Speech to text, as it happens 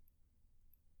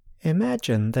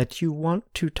Imagine that you want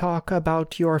to talk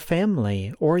about your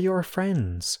family or your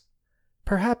friends.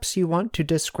 Perhaps you want to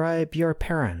describe your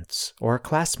parents or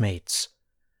classmates.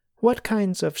 What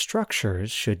kinds of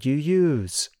structures should you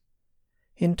use?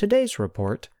 In today's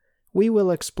report, we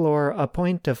will explore a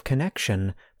point of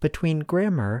connection between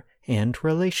grammar and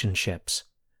relationships,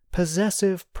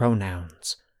 possessive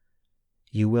pronouns.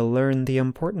 You will learn the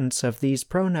importance of these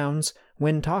pronouns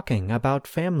when talking about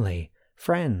family,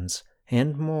 friends,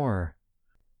 and more.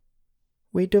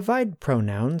 We divide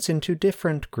pronouns into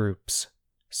different groups: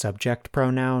 subject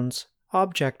pronouns,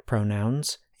 object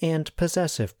pronouns, and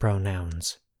possessive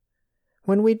pronouns.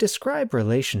 When we describe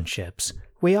relationships,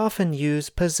 we often use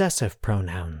possessive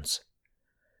pronouns.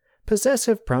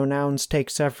 Possessive pronouns take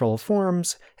several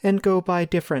forms and go by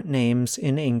different names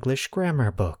in English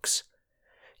grammar books.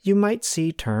 You might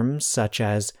see terms such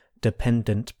as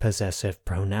dependent possessive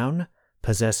pronoun,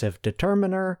 possessive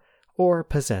determiner, or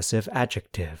possessive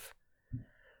adjective.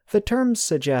 The terms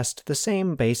suggest the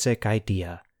same basic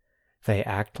idea. They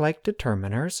act like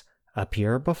determiners,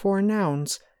 appear before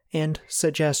nouns, and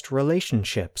suggest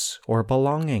relationships or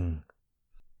belonging.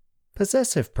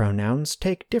 Possessive pronouns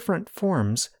take different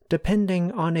forms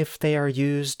depending on if they are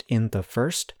used in the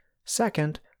first,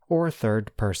 second, or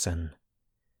third person.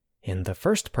 In the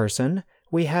first person,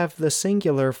 we have the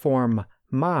singular form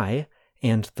my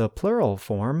and the plural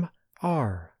form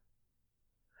our.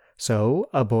 So,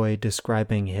 a boy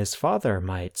describing his father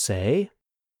might say,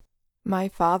 "My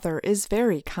father is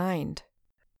very kind."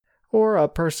 Or a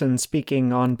person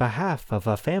speaking on behalf of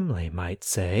a family might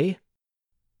say,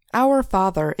 "Our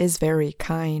father is very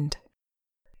kind."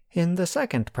 In the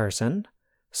second person,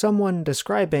 someone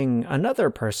describing another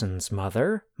person's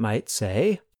mother might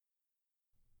say,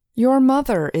 "Your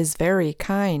mother is very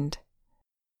kind."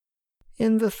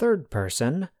 In the third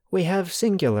person, we have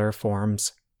singular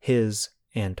forms his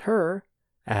and her,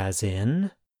 as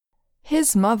in,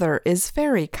 "His mother is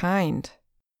very kind."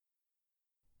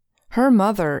 "Her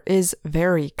mother is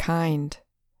very kind."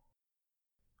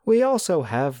 We also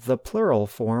have the plural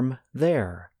form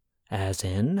their, as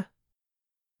in,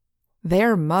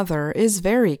 "Their mother is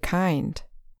very kind."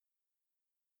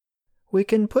 We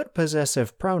can put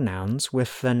possessive pronouns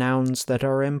with the nouns that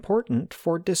are important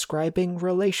for describing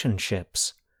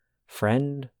relationships: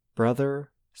 friend,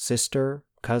 brother, sister,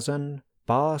 cousin,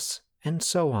 boss, and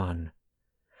so on.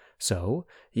 So,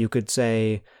 you could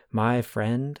say, my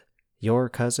friend, your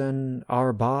cousin,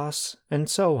 our boss, and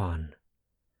so on.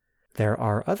 There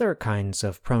are other kinds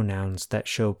of pronouns that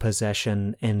show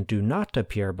possession and do not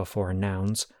appear before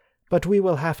nouns, but we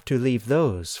will have to leave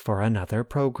those for another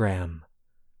program.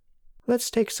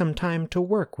 Let's take some time to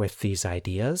work with these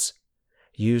ideas.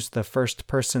 Use the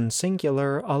first-person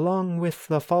singular along with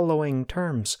the following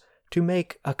terms to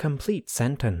make a complete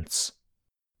sentence.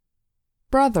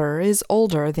 Brother is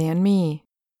older than me.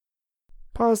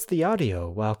 Pause the audio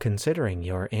while considering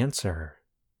your answer.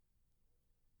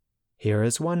 Here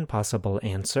is one possible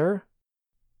answer.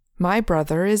 My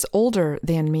brother is older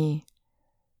than me.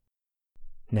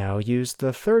 Now use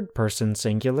the third-person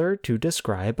singular to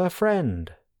describe a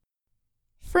friend.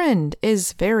 Friend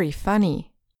is very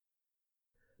funny.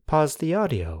 Pause the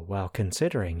audio while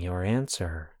considering your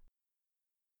answer.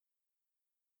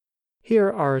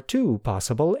 Here are two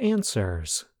possible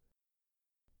answers.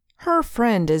 Her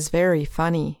friend is very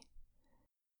funny.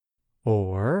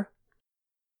 Or,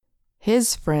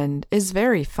 his friend is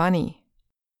very funny.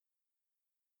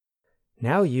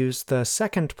 now use the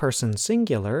second-person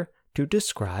singular to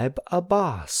describe a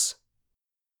boss.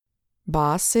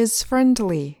 Boss is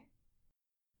friendly.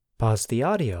 Pause the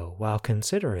audio while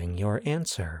considering your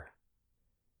answer.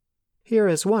 Here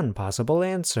is one possible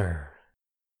answer.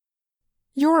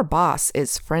 Your boss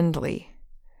is friendly.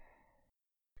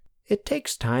 It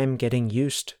takes time getting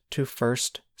used to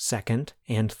first, second,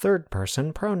 and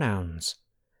third-person pronouns.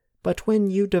 But when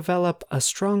you develop a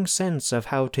strong sense of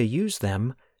how to use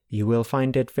them, you will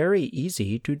find it very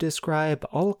easy to describe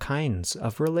all kinds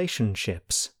of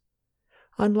relationships.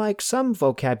 Unlike some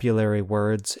vocabulary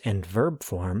words and verb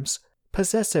forms,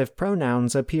 possessive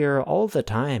pronouns appear all the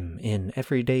time in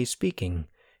everyday speaking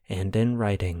and in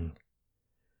writing.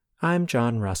 I'm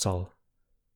John Russell.